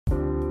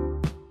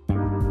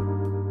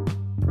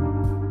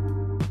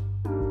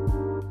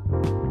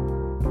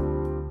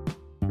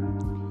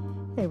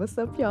what's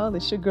up, y'all?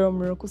 It's your girl,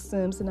 Miracle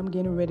Sims, and I'm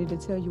getting ready to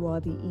tell you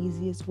all the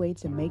easiest way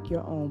to make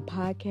your own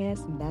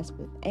podcast, and that's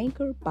with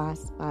Anchor by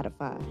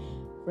Spotify.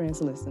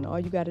 Friends, listen, all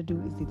you got to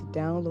do is either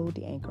download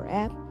the Anchor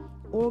app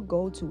or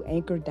go to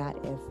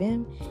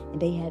anchor.fm, and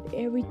they have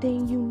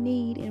everything you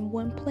need in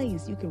one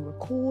place. You can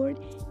record,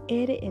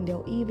 edit, and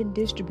they'll even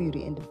distribute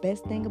it. And the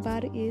best thing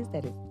about it is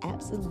that it's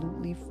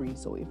absolutely free.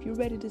 So if you're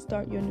ready to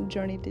start your new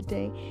journey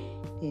today,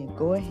 then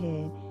go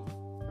ahead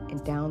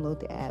and download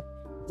the app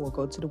or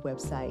go to the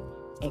website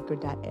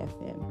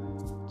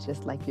anchor.fm,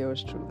 just like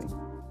yours truly.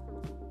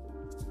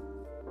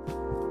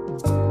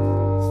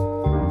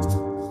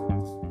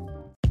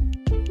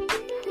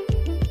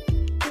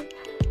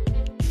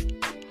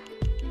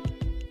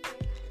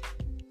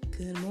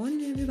 Good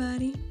morning,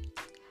 everybody.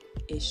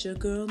 It's your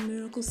girl,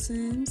 Miracle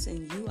Sims,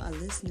 and you are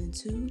listening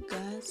to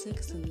God,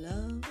 Sex, and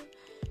Love,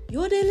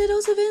 your daily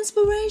dose of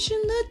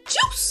inspiration, the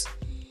juice.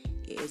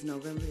 It is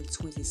November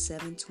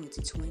 27,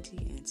 2020,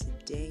 and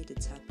today the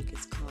topic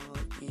is called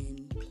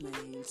In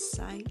Plain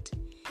Sight.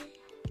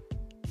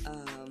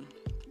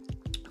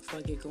 Before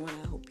I get going,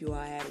 I hope you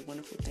all had a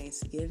wonderful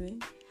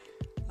Thanksgiving.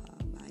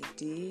 I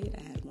did.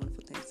 I had a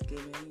wonderful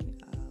Thanksgiving.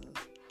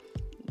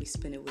 We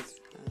spent it with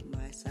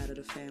my side of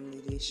the family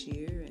this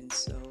year, and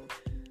so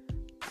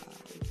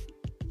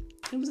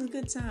it was a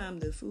good time.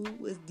 The food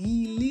was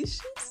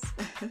delicious.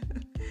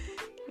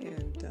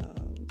 And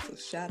so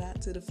shout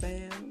out to the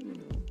fam,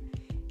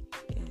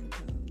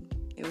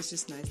 it was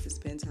just nice to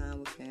spend time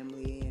with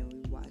family, and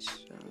we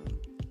watched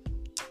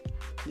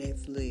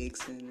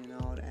Netflix and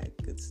all that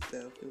good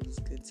stuff. It was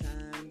a good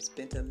time.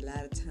 Spent a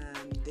lot of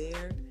time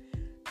there.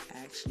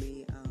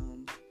 Actually,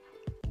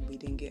 we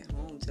didn't get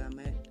home till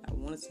I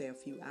want to say a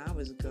few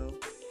hours ago.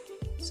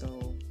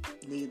 So,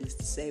 needless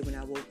to say, when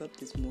I woke up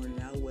this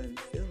morning, I wasn't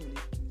feeling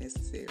it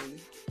necessarily.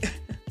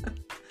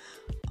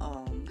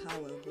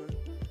 However,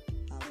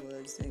 I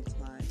was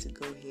inclined to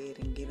go ahead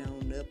and get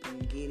on up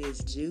and get his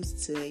juice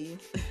to you.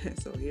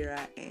 So here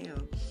I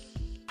am,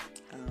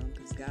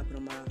 because God put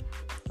on my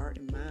heart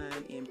and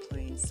mind in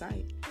plain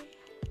sight.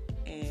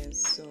 And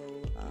so,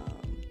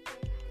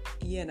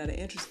 now the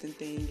interesting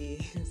thing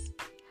is,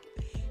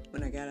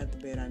 when I got out of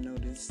bed, I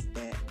noticed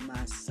that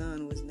my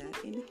son was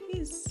not in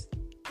his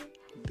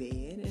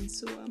bed, and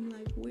so I'm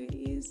like, where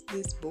is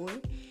this boy?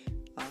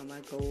 I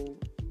go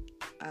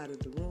out of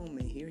the room,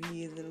 and here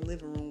he is in the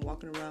living room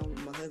walking around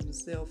with my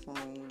husband's cell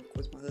phone. Of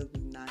course, my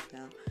husband's knocked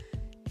out,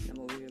 and I'm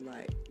over here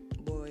like,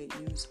 boy,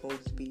 you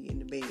supposed to be in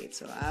the bed.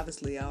 So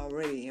obviously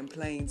already in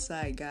plain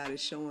sight, God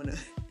is showing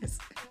us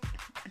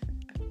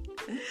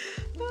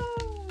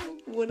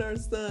what our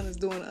son is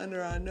doing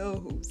under our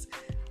nose.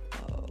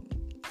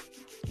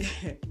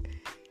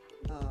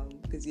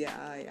 Because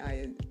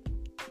I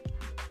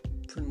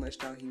pretty much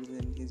thought he was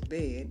in his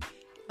bed.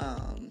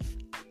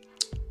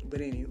 But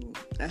anywho,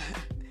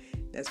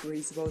 that's where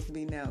he's supposed to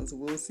be now. So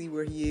we'll see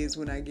where he is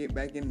when I get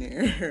back in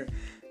there.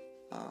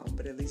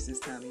 But at least this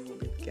time he won't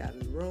be able to get out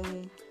of the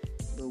room.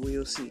 But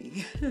we'll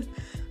see.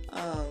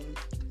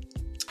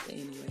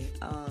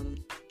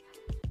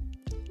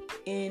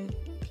 In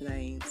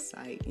plain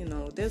sight.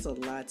 There's a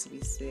lot to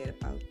be said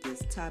about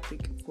this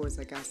topic. Of course,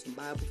 I got some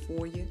Bible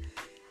for you.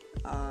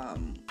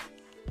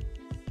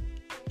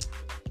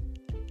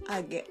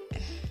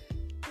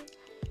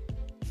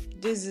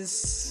 There's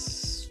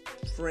this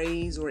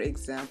phrase or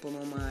example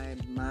on my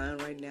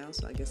mind right now,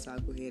 so I guess I'll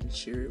go ahead and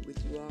share it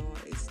with you all.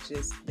 It's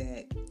just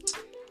that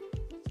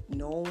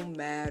no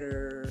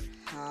matter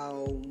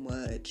how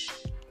much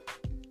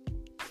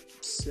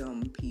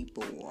some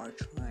people are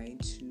trying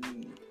to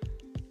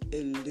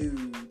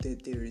elude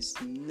that there is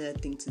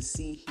nothing to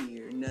see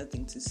here,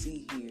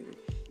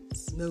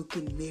 smoke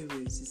and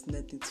mirrors, it's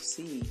nothing to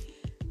see.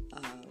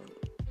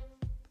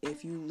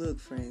 If you look,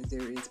 friends,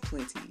 there is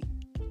plenty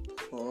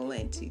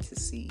to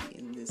see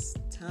in this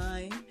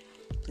time,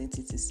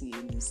 plenty to see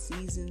in this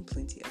season,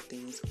 plenty of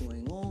things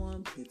going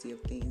on, plenty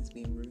of things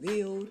being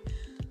revealed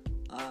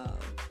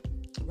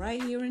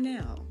right here and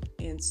now.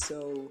 And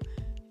so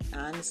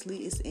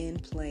honestly, it's in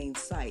plain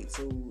sight.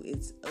 So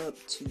it's up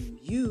to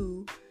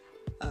you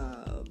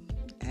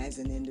as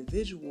an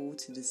individual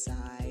to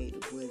decide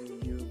whether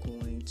you're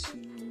going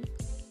to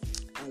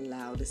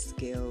allow the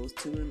scales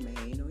to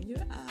remain on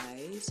your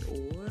eyes,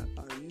 or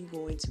are you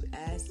going to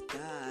ask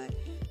God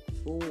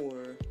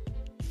or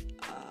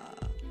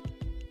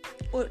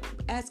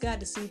ask God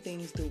to see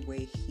things the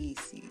way He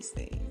sees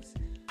things.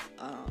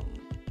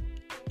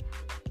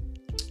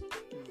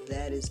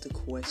 That is the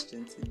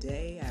question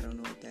today. I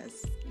don't know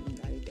if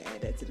I need to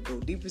add that to the Go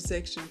Deeper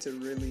section to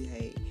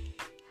really,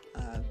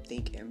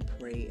 think and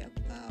pray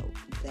about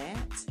that.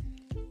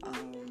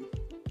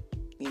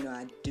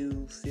 I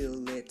do feel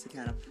led to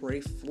kind of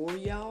pray for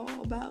y'all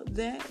about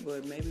that,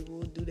 but maybe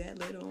we'll do that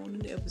later on in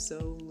the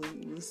episode.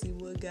 We'll see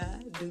what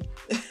God do.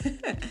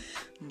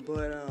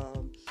 But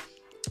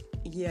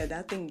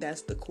I think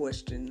that's the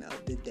question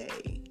of the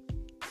day.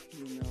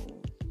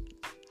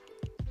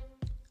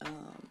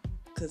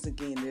 Because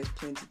again, there's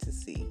plenty to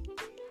see,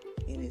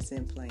 and it's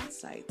in plain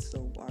sight.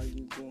 So, are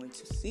you going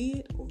to see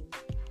it, or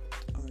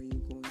are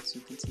you going to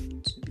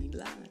continue to be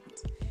blind,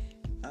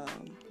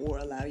 or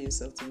allow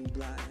yourself to be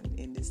blind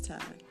in this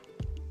time.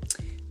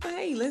 But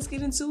hey, let's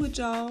get into it,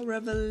 y'all.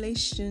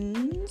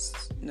 Revelations.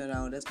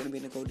 No, that's going to be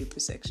in the Go Deeper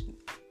section.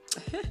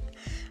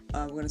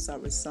 We're going to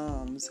start with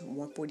Psalms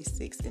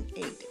 146 and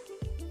 8. It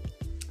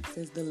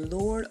says, the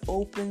Lord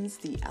opens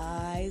the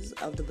eyes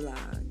of the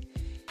blind.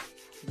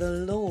 The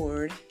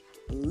Lord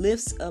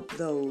lifts up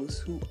those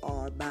who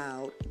are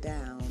bowed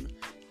down.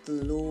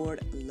 The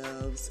Lord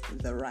loves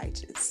the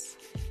righteous.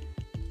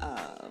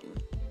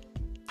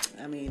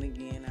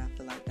 Again, I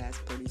feel like that's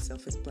pretty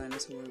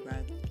self-explanatory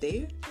right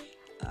there.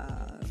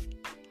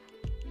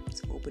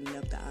 It's opening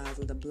up the eyes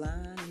of the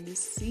blind in this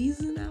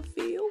season, I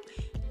feel.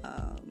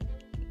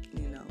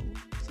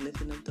 It's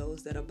lifting up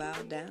those that are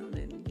bowed down,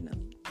 and,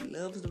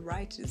 loves the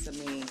righteous.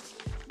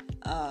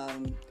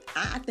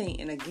 I think,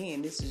 and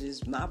again, this is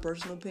just my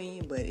personal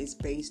opinion, but it's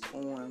based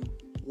on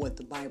what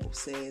the Bible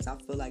says. I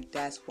feel like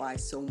that's why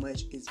so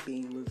much is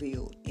being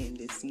revealed in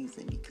this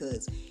season,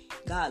 because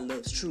God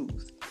loves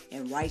truth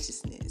and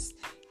righteousness.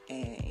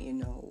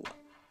 And,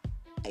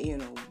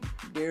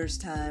 there's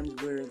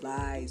times where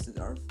lies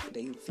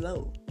they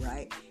flow,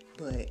 right?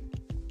 But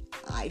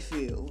I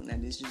feel, now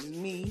this is just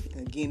me,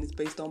 again, it's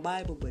based on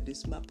Bible, but this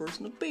is my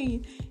personal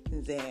opinion,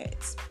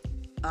 that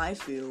I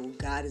feel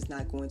God is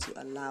not going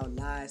to allow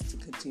lies to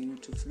continue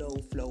to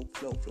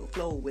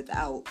flow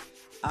without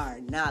our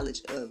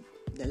knowledge of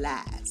the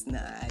lies.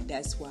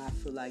 That's why I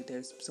feel like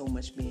there's so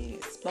much being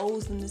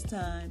exposed in this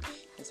time.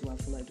 That's why I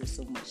feel like there's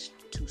so much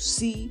to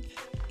see,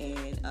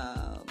 and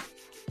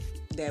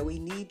that we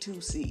need to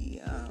see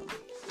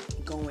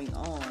going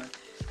on.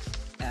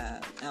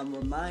 I'm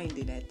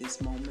reminded at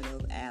this moment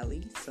of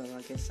Allie, so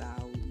I guess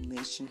I'll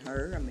mention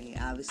her.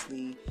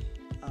 Obviously,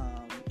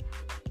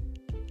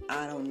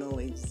 I don't know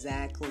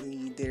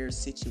exactly their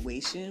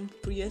situation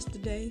for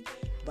yesterday,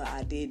 but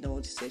I did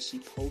notice that she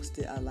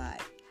posted a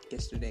lot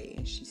yesterday,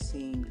 and she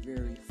seemed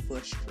very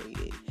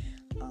frustrated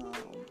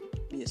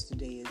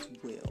yesterday as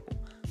well.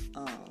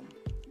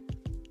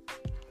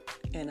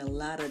 And a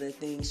lot of the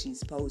things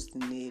she's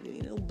posting,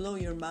 it'll blow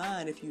your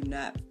mind if you're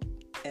not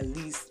at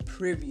least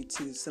privy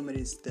to some of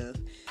this stuff.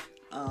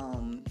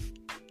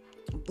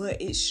 But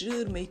it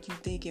should make you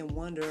think and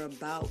wonder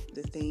about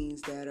the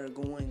things that are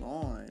going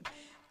on.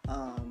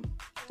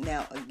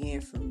 Now,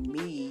 again, for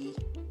me,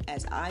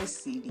 as I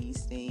see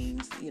these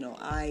things,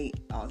 I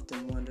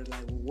often wonder,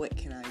 what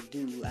can I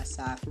do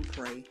aside from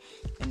pray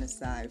and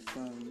aside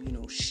from,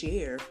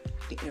 share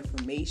the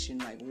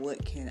information?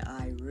 What can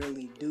I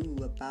really do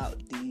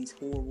about these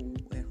horrible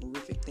and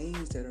horrific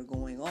things that are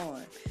going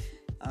on?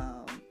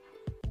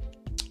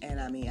 And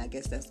I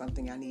guess that's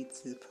something I need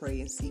to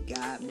pray and seek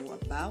God more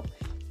about,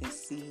 and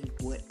see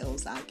what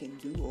else I can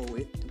do, or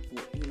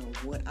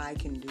what I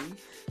can do.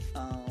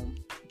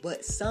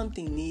 But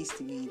something needs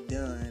to be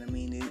done.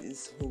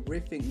 It's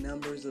horrific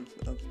numbers of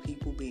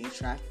people being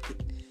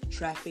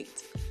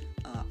trafficked,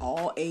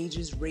 all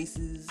ages,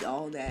 races,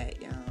 all that.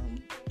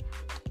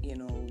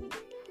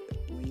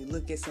 When you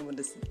look at some of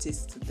the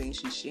statistics and things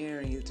she's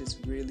sharing, it's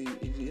just really,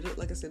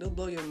 like I said, it'll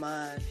blow your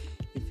mind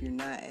if you're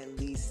not at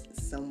least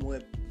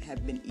somewhat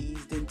have been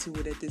eased into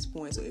it at this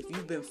point. So if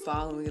you've been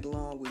following it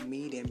along with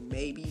me, then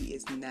maybe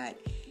it's not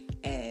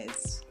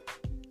as,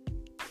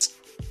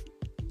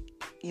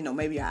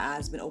 maybe our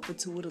eyes been open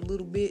to it a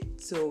little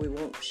bit, so it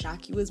won't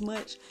shock you as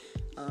much.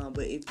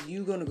 But if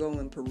you're going to go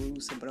and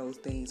peruse some of those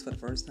things for the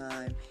first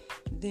time,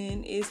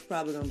 then it's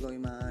probably going to blow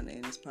your mind,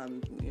 and it's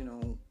probably,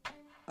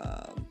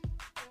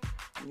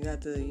 you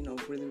have to,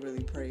 really,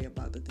 really pray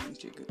about the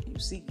things you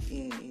see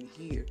and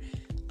hear,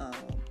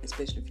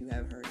 especially if you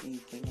haven't heard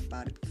anything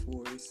about it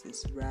before.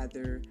 It's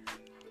rather,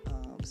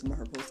 some of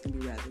her posts can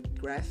be rather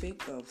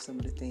graphic of some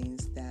of the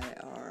things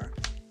that are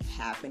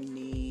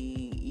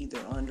happening either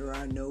under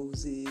our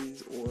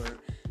noses or,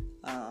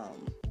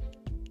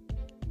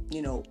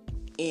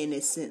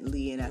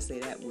 innocently, and I say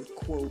that with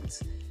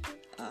quotes,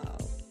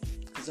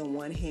 because on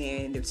one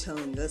hand, they're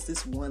telling us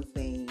this one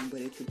thing,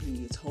 but it could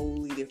be a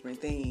totally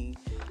different thing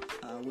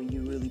when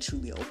you really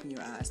truly open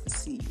your eyes to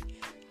see.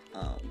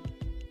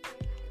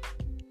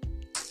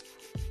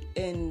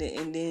 And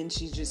then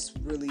she's just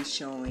really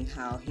showing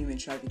how human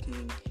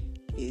trafficking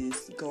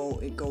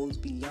it goes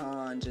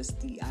beyond just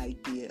the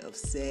idea of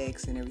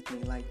sex and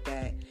everything like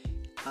that.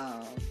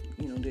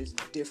 There's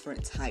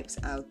different types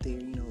out there.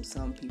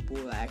 Some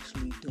people are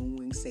actually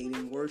doing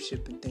Satan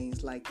worship and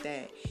things like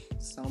that.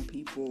 Some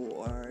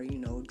people are,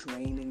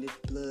 draining the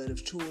blood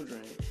of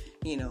children.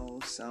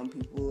 Some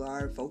people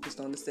are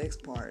focused on the sex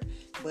part.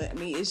 But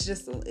it's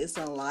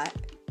a lot.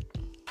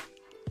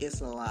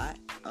 It's a lot.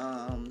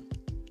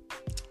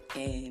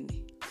 And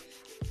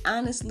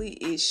honestly,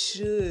 it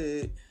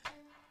should.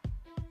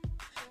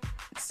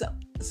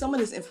 Some of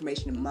this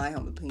information, in my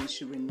humble opinion,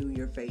 should renew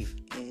your faith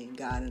in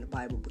God and the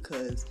Bible,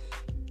 because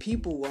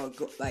people are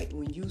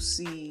when you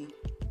see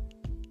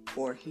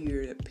or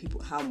hear that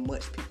how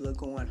much people are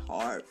going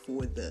hard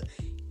for the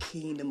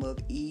kingdom of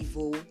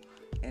evil,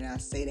 and I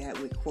say that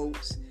with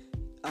quotes,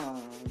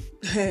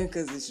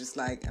 because it's just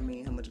how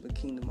much of a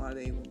kingdom are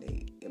they when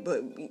they?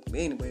 But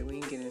anyway, we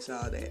ain't getting into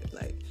all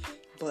that.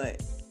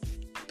 But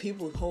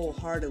people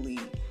wholeheartedly,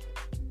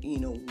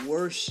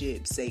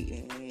 worship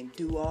Satan and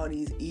do all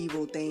these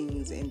evil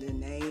things in the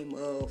name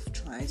of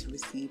trying to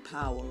receive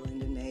power, in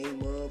the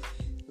name of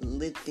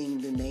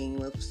lifting the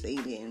name of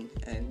Satan,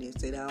 and they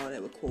say all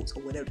that with quotes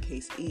or whatever the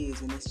case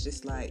is. And it's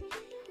just like,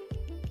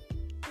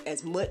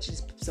 as much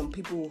as some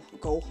people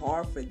go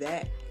hard for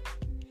that,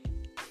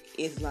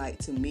 it's like,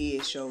 to me,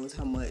 it shows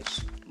how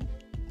much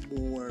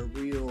more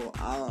real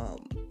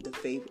the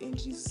faith in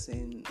Jesus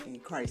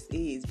and Christ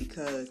is.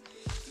 Because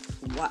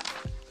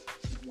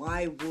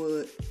why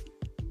would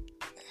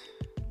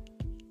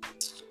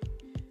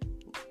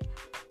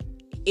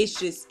it's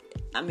just,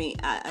 I don't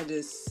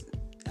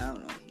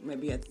know,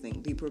 maybe you have to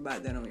think deeper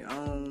about that on your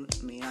own.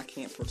 I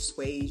can't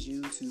persuade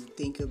you to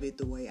think of it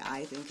the way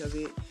I think of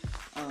it,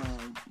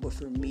 but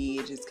for me,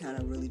 it just kind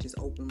of really just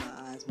opened my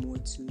eyes more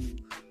to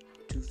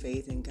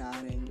faith in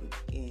God and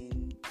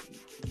in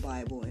the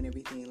Bible and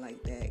everything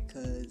like that,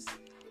 because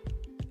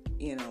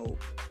and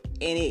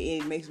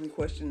it makes me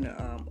question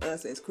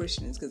us as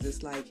Christians, because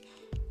it's like,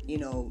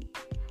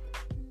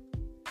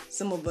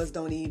 some of us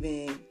don't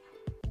even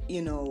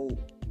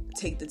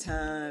take the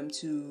time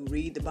to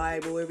read the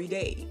Bible every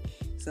day.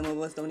 Some of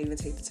us don't even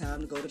take the time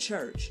to go to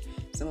church.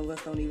 Some of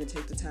us don't even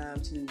take the time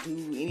to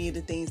do any of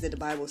the things that the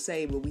Bible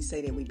say, but we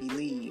say that we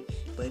believe.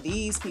 But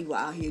these people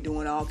out here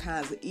doing all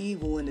kinds of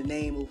evil in the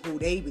name of who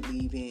they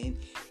believe in,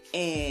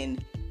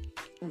 and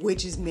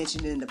which is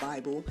mentioned in the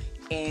Bible.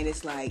 And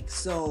it's like,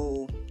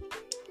 so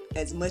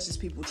as much as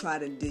people try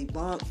to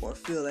debunk or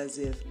feel as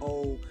if,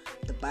 the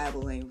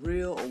Bible ain't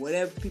real, or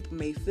whatever people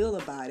may feel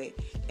about it,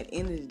 at the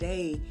end of the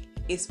day,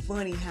 it's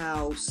funny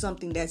how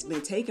something that's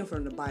been taken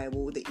from the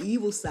Bible, the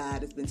evil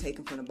side has been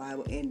taken from the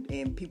Bible, and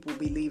people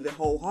believe it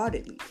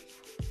wholeheartedly.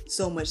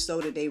 So much so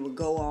that they would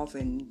go off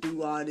and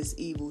do all this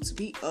evil to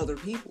beat other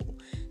people,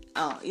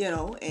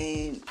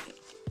 and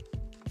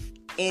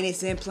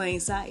it's in plain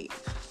sight.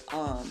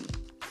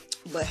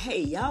 But hey,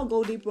 y'all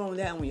go deeper on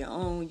that on your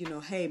own.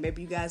 Hey,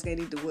 maybe you guys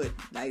need to,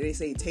 like they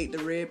say, take the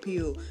red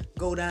pill,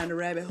 go down the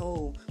rabbit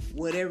hole,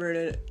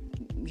 whatever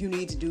you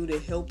need to do to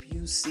help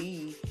you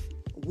see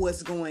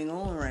what's going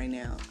on right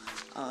now,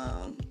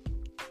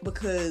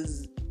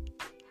 because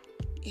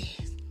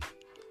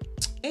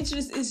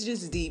it's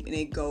just deep,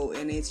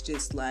 and it's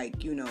just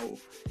like,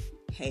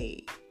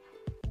 hey,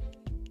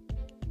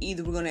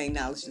 either we're gonna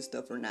acknowledge this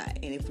stuff or not,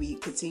 and if we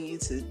continue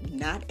to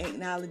not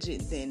acknowledge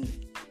it, then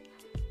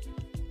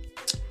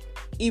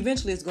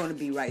eventually it's going to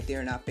be right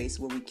there in our face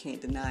where we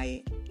can't deny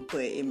it.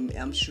 But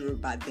I'm sure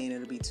by then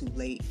it'll be too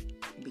late,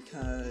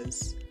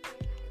 because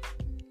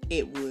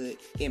it would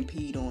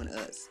impede on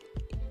us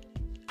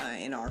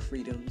and our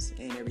freedoms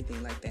and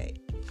everything like that.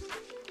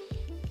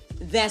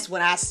 That's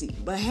what I see.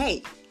 But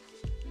hey,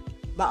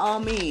 by all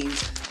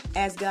means,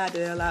 ask God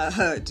to allow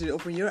her to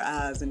open your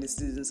eyes in this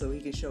season so He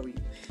can show you.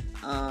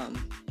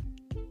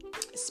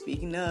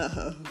 Speaking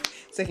of,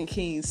 2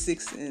 Kings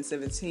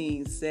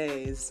 6:17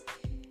 says,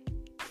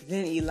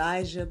 then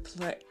Elisha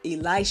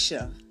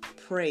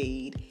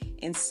prayed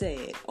and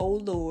said, O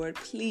Lord,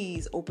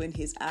 please open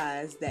his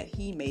eyes that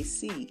he may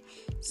see.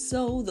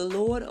 So the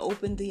Lord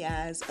opened the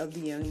eyes of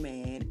the young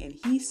man, and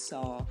he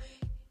saw,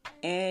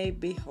 and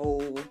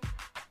behold,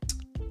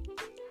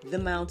 the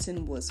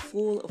mountain was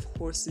full of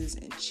horses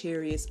and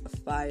chariots of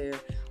fire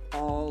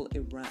all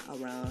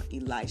around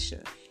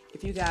Elisha.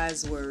 If you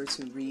guys were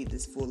to read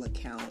this full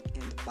account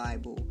in the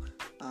Bible,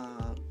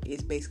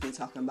 it's basically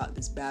talking about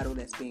this battle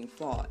that's being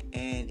fought,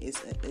 and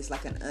it's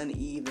like an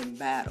uneven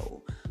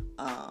battle.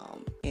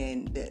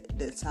 And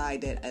the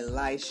side that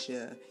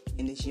Elisha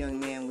and this young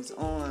man was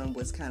on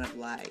was kind of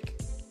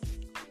like,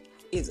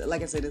 it's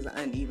like I said, it's an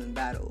uneven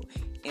battle.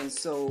 And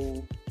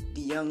so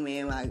the young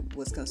man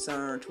was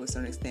concerned to a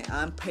certain extent.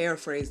 I'm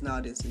paraphrasing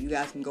all this, so you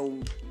guys can go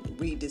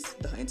read the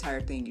entire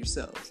thing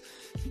yourselves.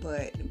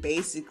 But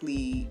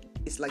basically,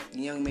 it's like the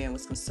young man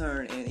was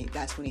concerned, and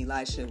that's when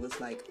Elisha was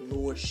like,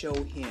 Lord, show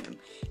him.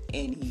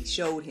 And he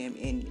showed him,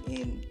 and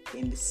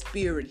in the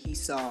spirit he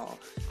saw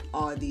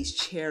all these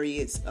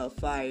chariots of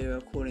fire,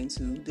 according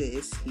to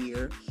this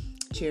here,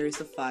 chariots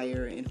of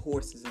fire and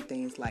horses and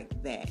things like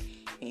that.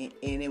 And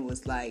it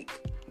was like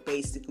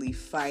basically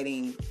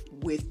fighting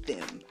with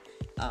them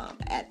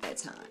at that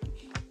time.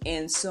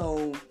 And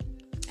so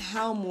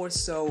how more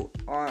so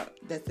are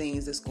the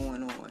things that's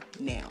going on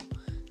now?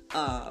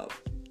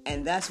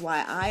 And that's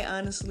why I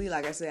honestly,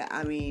 like I said,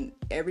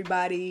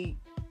 everybody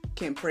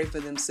can pray for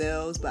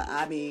themselves, but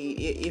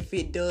if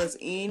it does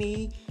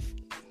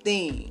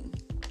anything,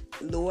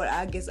 Lord,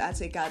 I guess I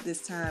take out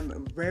this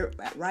time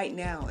right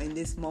now in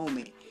this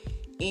moment.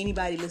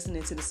 Anybody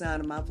listening to the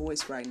sound of my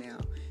voice right now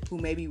who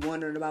may be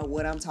wondering about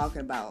what I'm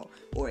talking about,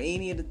 or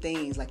any of the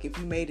things, like if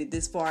you made it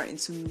this far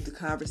into the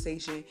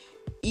conversation,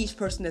 each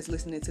person that's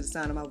listening to the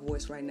sound of my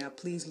voice right now,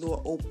 please,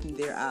 Lord, open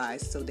their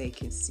eyes so they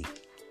can see.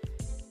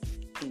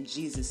 In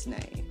Jesus'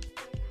 name.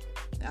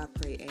 I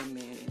pray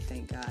amen and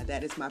thank God.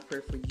 That is my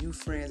prayer for you,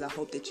 friends. I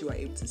hope that you are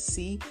able to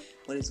see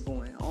what is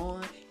going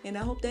on, and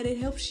I hope that it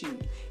helps you,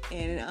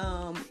 and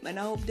I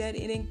hope that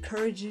it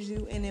encourages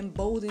you and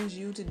emboldens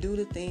you to do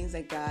the things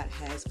that God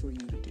has for you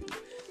to do.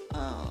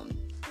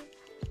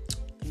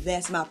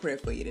 That's my prayer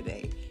for you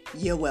today.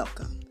 You're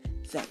welcome.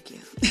 Thank you.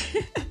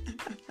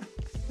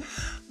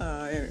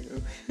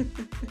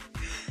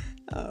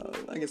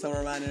 I guess I'm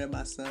reminded of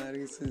my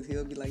son.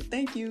 He'll be like,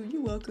 thank you,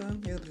 you're welcome.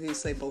 He'll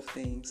say both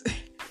things.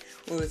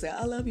 Or he'll say,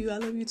 I love you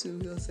too.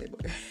 He'll say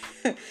both.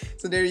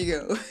 So there you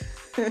go.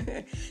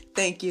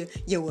 Thank you,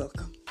 you're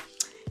welcome.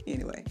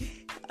 Anyway,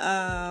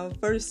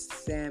 1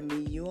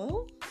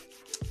 Samuel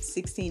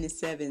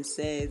 16:7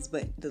 says,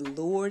 but the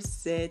Lord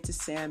said to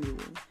Samuel,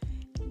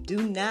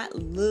 do not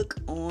look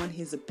on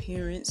his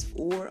appearance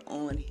or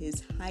on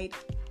his height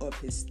or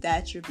his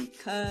stature,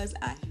 because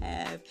I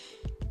have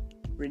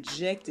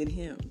rejected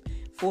him.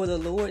 For the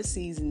Lord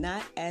sees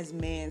not as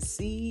man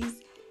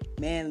sees.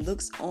 Man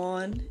looks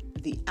on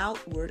the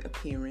outward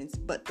appearance,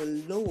 but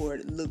the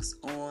Lord looks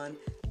on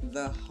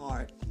the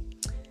heart.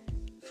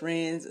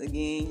 Friends,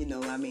 again,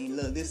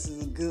 look, this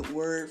is a good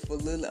word for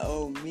little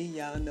old me.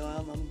 Y'all know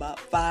I'm about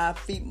 5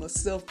 feet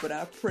myself, but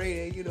I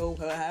pray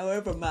that,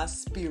 however my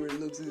spirit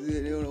looks,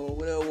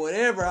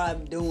 whatever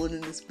I'm doing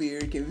in the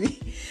spirit can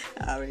be.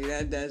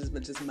 That's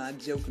just my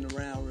joking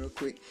around real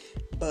quick.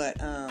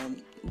 But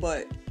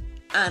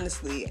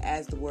honestly,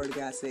 as the word of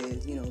God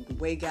says, the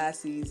way God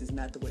sees is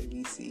not the way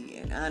we see.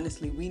 And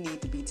honestly, we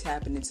need to be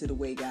tapping into the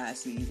way God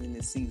sees in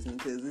this season,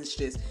 because it's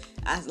just,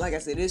 like I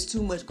said, there's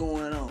too much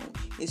going on.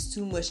 It's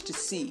too much to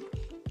see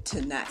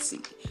to not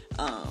see.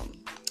 Now,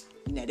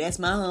 that's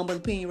my humble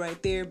opinion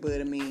right there,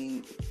 but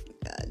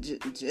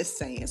just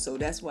saying. So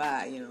that's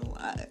why,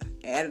 I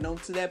added on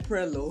to that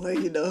prayer, Lord,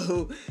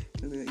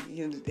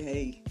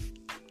 hey,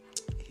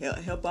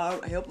 help my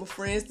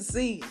friends to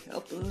see.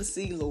 Help them to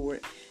see,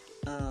 Lord.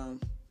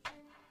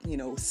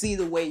 See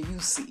the way you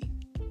see,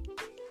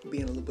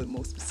 being a little bit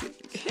more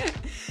specific.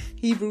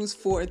 Hebrews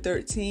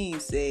 4:13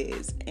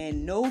 says,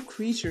 and no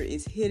creature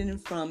is hidden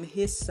from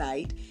his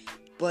sight,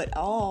 but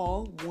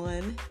all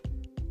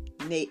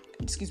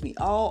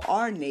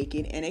are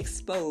naked and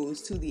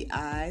exposed to the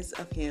eyes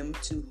of him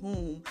to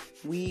whom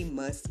we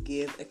must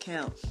give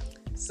account.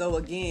 So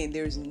again,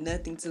 there's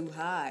nothing to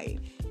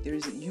hide.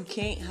 You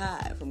can't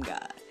hide from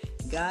God.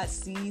 God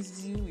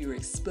sees you, you're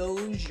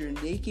exposed, you're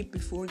naked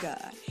before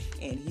God,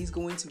 and he's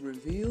going to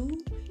reveal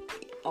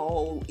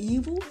all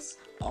evils,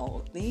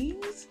 all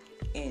things,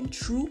 and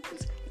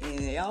truth,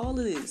 and all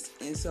of this.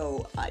 And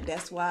so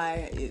that's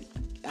why,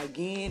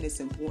 it's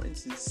important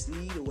to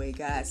see the way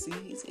God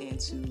sees, and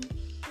to,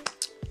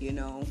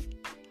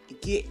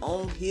 get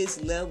on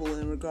his level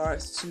in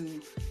regards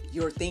to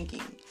your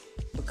thinking,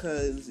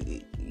 because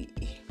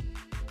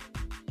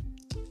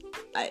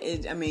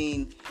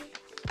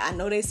I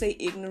know they say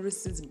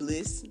ignorance is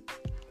bliss,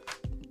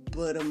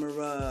 but the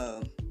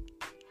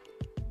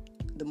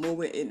more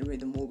we're ignorant,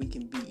 the more we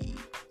can be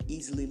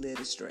easily led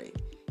astray.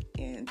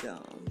 And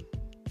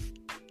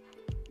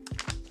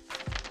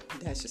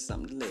that's just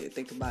something to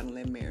think about and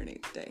let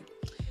marinate today.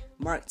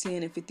 Mark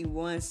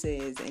 10:51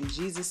 says, and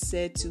Jesus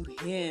said to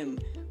him,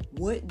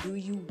 what do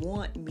you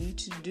want me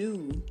to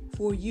do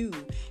for you?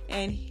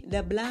 And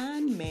the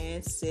blind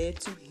man said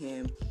to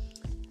him,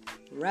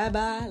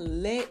 Rabbi,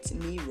 let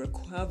me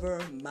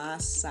recover my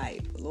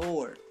sight.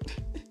 Lord.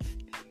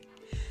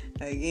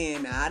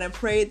 Again, I done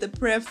prayed the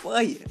prayer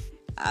for you.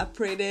 I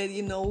pray that,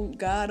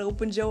 God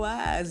opened your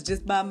eyes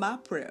just by my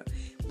prayer.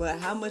 But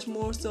how much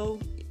more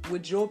so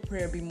would your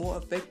prayer be more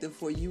effective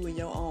for you in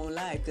your own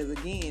life? Because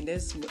again,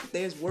 there's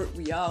work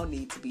we all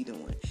need to be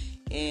doing.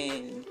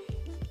 And,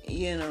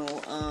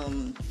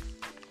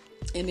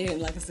 and then,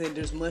 like I said,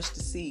 there's much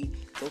to see.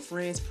 So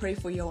friends, pray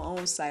for your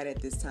own sight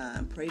at this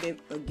time. Pray that,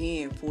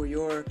 again, for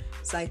your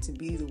sight to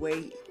be the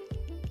way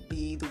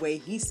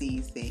he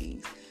sees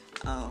things.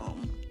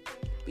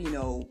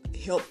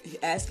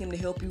 Ask him to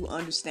help you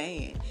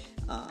understand,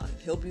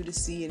 help you to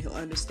see and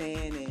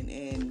understand,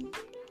 and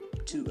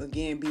to,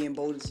 again, be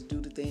emboldened to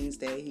do the things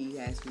that he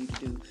has for you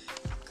to do.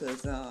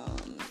 Because,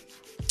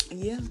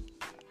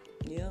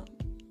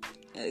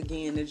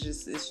 again, it's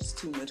just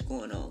too much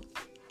going on.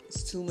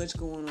 It's too much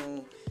going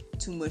on,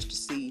 too much to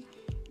see,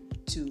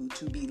 to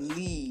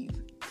believe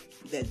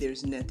that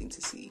there's nothing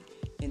to see,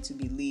 and to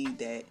believe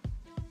that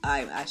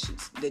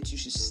that you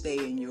should stay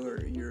in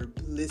your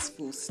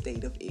blissful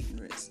state of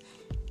ignorance,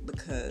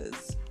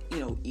 because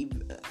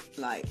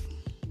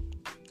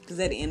because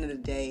at the end of the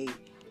day,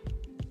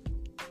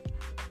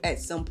 at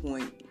some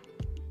point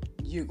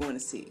you're going to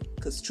see,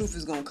 because truth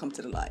is going to come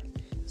to the light.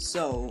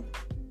 So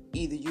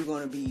either you're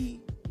going to be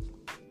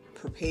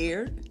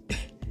prepared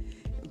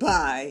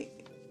by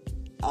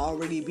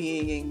already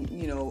being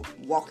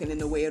walking in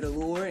the way of the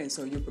Lord, and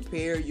so you're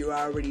prepared, you're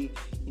already,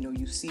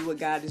 you see what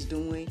God is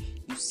doing,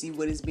 you see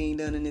what is being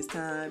done in this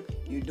time,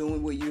 you're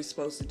doing what you're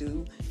supposed to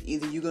do.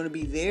 Either you're going to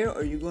be there,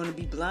 or you're going to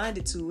be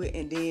blinded to it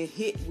and then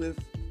hit with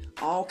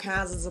all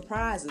kinds of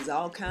surprises,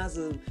 all kinds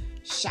of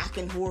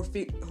shocking,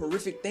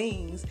 horrific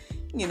things,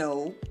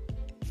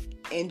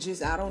 and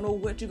just, I don't know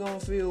what you're gonna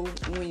feel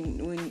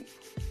when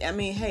I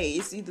mean, hey,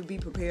 it's either be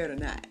prepared or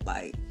not,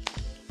 like,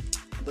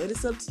 but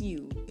it's up to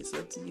you. It's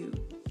up to you.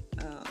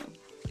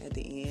 At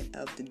the end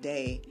of the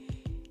day,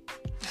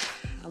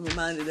 I'm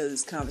reminded of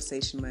this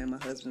conversation, man, my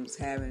husband was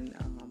having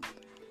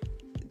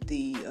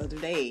the other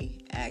day,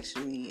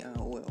 actually,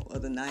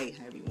 other night,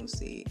 however you want to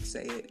say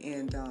it,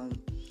 and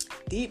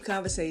deep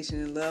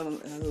conversation, and I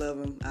love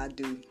him, I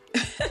do,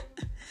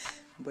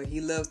 but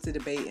he loves to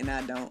debate, and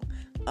I don't,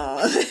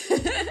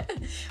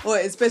 well,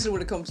 especially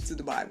when it comes to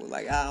the Bible,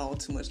 like, I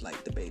don't too much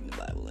like debating the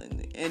Bible,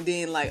 and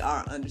then, like,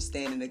 our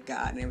understanding of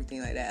God and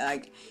everything like that.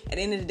 Like, at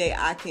the end of the day,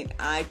 I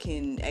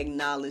can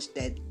acknowledge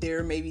that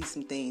there may be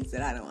some things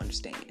that I don't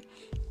understand,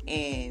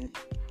 and,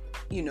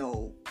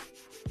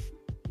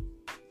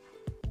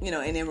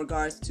 and in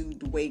regards to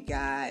the way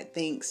God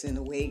thinks and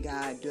the way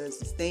God does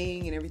his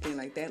thing and everything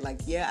like that, like,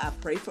 yeah, I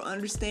pray for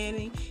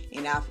understanding,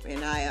 and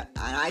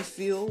I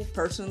feel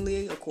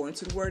personally, according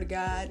to the word of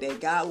God,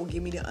 that God will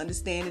give me the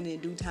understanding in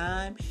due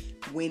time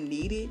when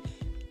needed.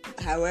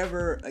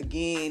 However,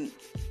 again,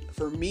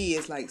 for me,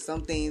 it's like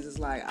some things, it's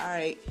like, all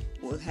right,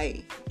 well,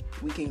 hey,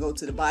 we can go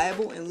to the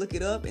Bible and look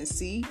it up and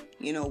see,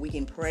 we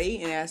can pray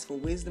and ask for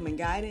wisdom and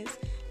guidance.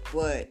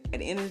 But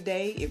at the end of the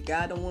day, if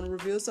God don't want to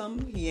reveal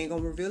something, he ain't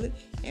going to reveal it.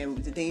 And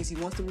the things he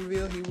wants to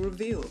reveal, he will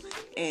reveal.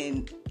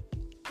 And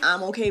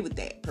I'm okay with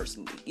that,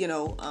 personally.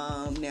 Now,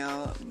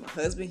 my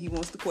husband, he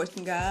wants to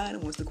question God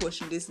and wants to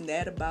question this and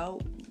that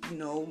about,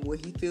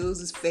 what he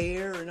feels is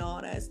fair and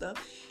all that stuff.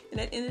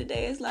 And at the end of the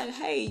day, it's like,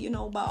 hey,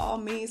 by all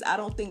means, I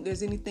don't think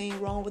there's anything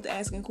wrong with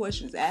asking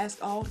questions.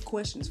 Ask all the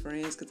questions,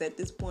 friends, because at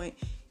this point,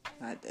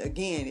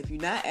 again, if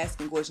you're not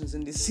asking questions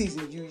in this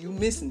season, you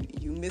missing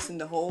it. You missing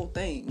the whole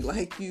thing.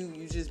 Like,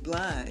 you just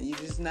blind. You're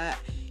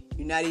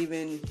not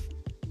even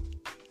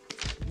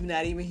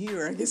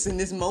here, I guess, in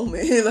this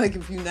moment. Like,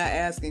 if you're not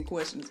asking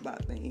questions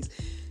about things.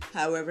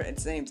 However, at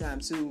the same time,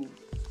 too,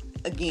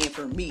 again,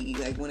 for me,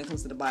 like, when it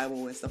comes to the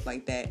Bible and stuff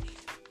like that,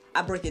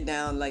 I break it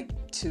down, like,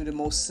 to the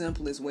most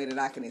simplest way that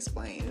I can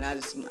explain. And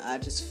I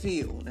just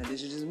feel, now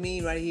this is just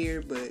me right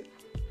here, but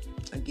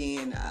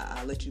again,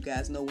 I'll let you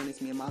guys know when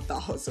it's me and my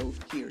thoughts. So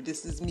here,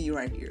 this is me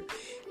right here.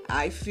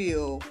 I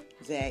feel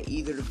that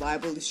either the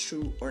Bible is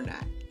true or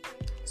not.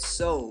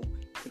 So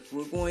if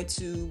we're going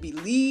to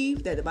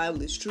believe that the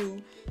Bible is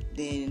true,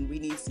 then we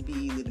need to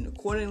be living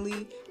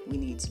accordingly. We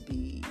need to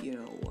be,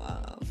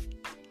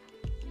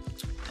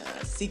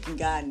 seeking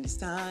God in this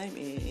time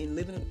and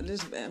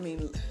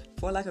living,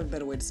 for lack of a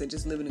better way to say,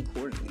 just living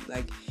accordingly.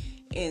 Like,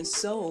 and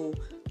so,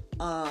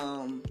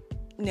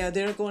 now,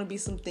 there are going to be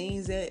some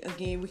things that,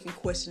 again, we can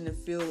question and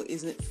feel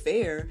isn't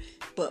fair.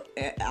 But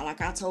like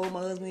I told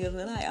my husband the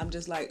other night, I'm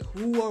just like,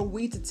 who are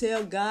we to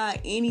tell God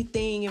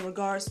anything in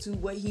regards to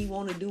what he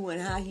want to do and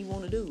how he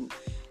want to do?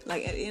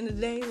 Like, at the end of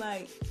the day,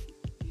 like,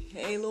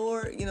 hey,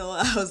 Lord,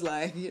 I was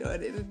like, at the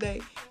end of the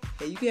day,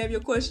 hey, you can have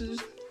your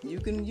questions. You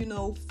can,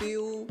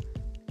 feel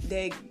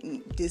that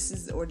this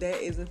is or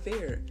that isn't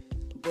fair.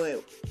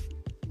 But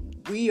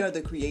we are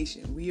the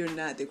creation. We are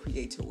not the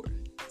creator.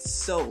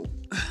 So...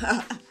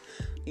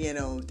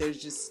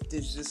 there's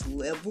just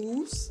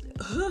levels,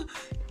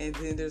 and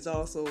then there's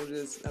also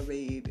just, I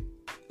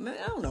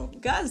don't know.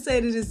 God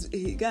said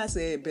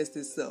it best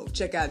himself.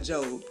 Check out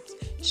Job.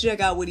 Check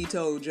out what he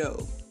told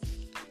Job.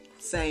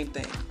 Same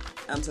thing.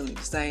 I'm telling you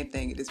the same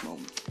thing at this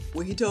moment.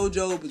 What he told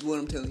Job is what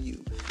I'm telling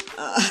you,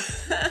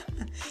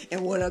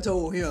 and what I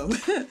told him,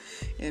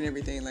 and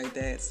everything like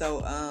that.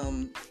 So,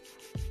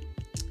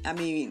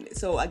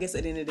 so I guess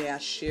at the end of the day, I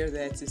share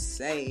that to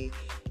say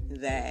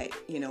that,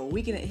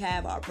 we can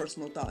have our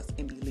personal thoughts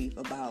and belief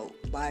about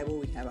the Bible.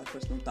 We have our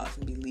personal thoughts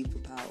and belief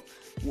about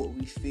what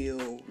we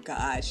feel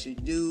God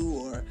should do,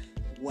 or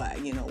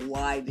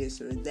why this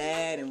or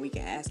that, and we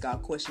can ask our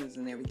questions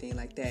and everything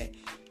like that.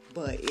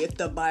 But if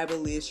the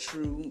Bible is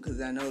true, because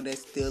I know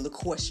that's still a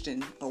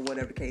question, or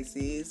whatever the case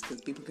is,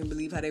 because people can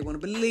believe how they want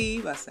to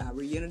believe. I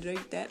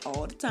reiterate that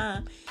all the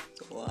time.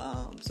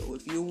 So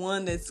if you're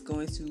one that's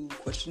going to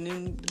question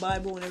the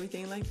Bible and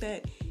everything like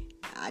that,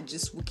 I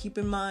just will keep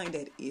in mind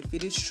that if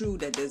it is true,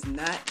 that does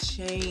not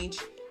change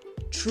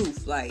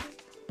truth.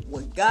 Like,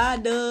 what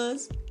God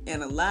does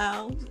and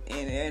allows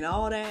and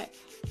all that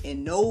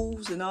and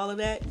knows and all of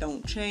that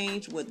don't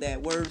change what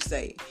that word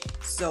say.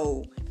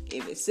 So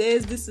if it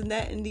says this and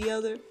that and the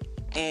other,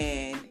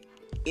 and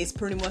it's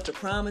pretty much a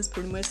promise,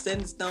 pretty much set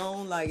in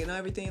stone, like,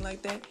 everything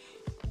like that,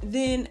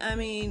 then,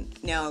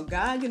 now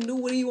God can do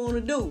what he want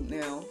to do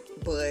now.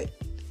 But,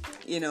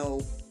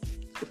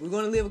 if we're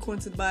going to live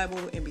according to the Bible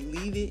and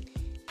believe it,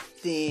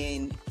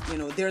 then,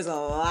 there's a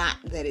lot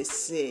that is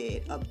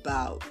said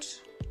about,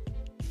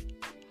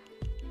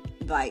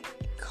 like,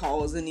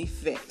 cause and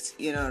effect.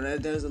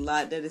 There's a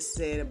lot that is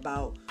said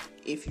about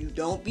if you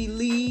don't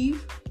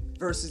believe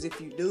versus if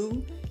you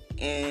do,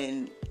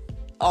 and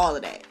all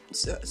of that.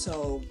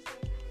 So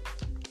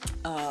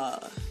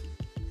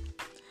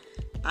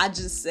I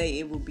just say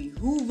it will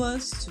behoove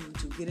us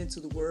to get into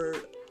the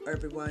word.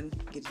 Everyone,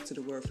 get into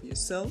the word for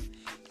yourself.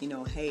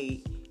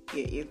 Hey,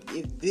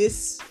 if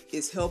this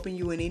is helping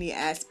you in any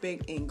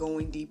aspect and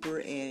going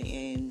deeper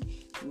and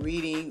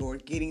reading or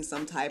getting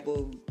some type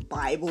of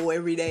Bible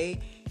every day,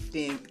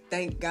 then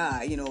thank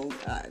God,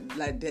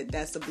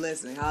 that's a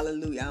blessing.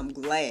 Hallelujah. I'm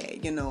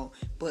glad,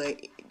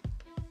 but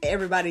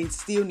everybody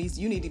still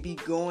you need to be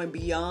going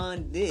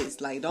beyond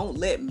this. Like, don't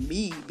let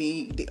me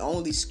be the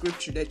only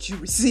scripture that you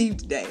receive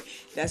today.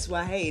 That's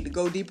why, hey, the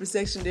Go Deeper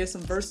section, there's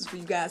some verses for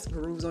you guys to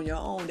peruse on your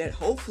own that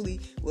hopefully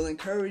will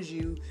encourage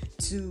you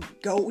to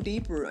go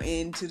deeper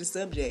into the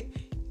subject.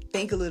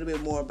 Think a little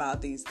bit more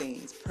about these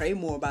things. Pray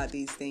more about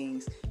these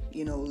things.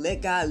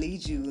 Let God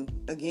lead you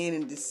again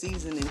in this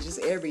season and just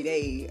every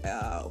day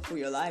for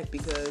your life,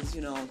 because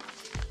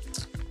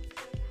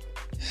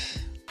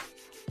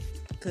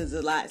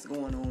a lot's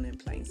going on in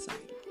plain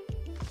sight.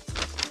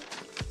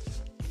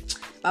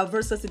 Our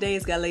verse of today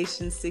is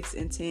Galatians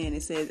 6:10.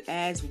 It says,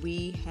 as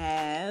we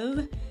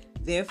have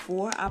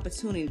therefore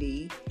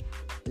opportunity,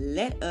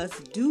 let us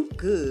do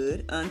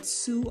good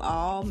unto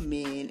all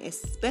men,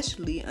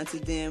 especially unto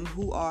them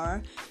who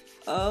are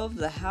of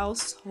the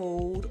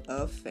household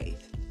of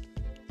faith.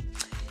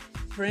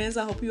 Friends,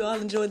 I hope you all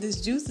enjoyed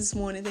this juice this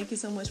morning. Thank you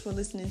so much for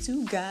listening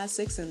to God,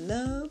 Sex, and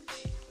Love,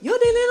 your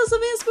daily dose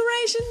of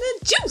inspiration, the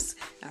juice.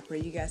 I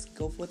pray you guys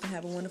go forth and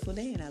have a wonderful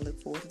day, and I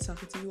look forward to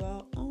talking to you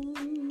all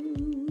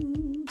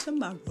on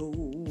tomorrow,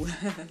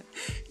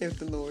 if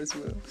the Lord's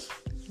will.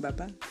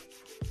 Bye-bye.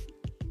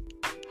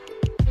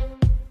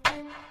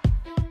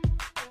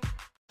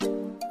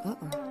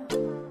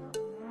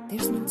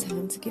 There's no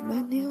time to get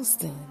my nails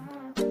done.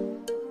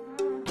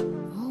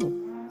 Oh,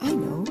 I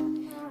know.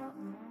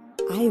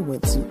 I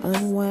went to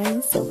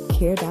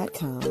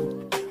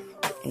unwindselfcare.com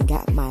and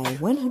got my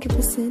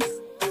 100%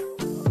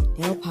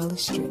 nail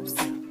polish strips.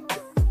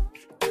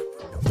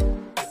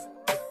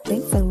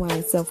 Thanks,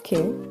 Unwind Self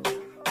Care.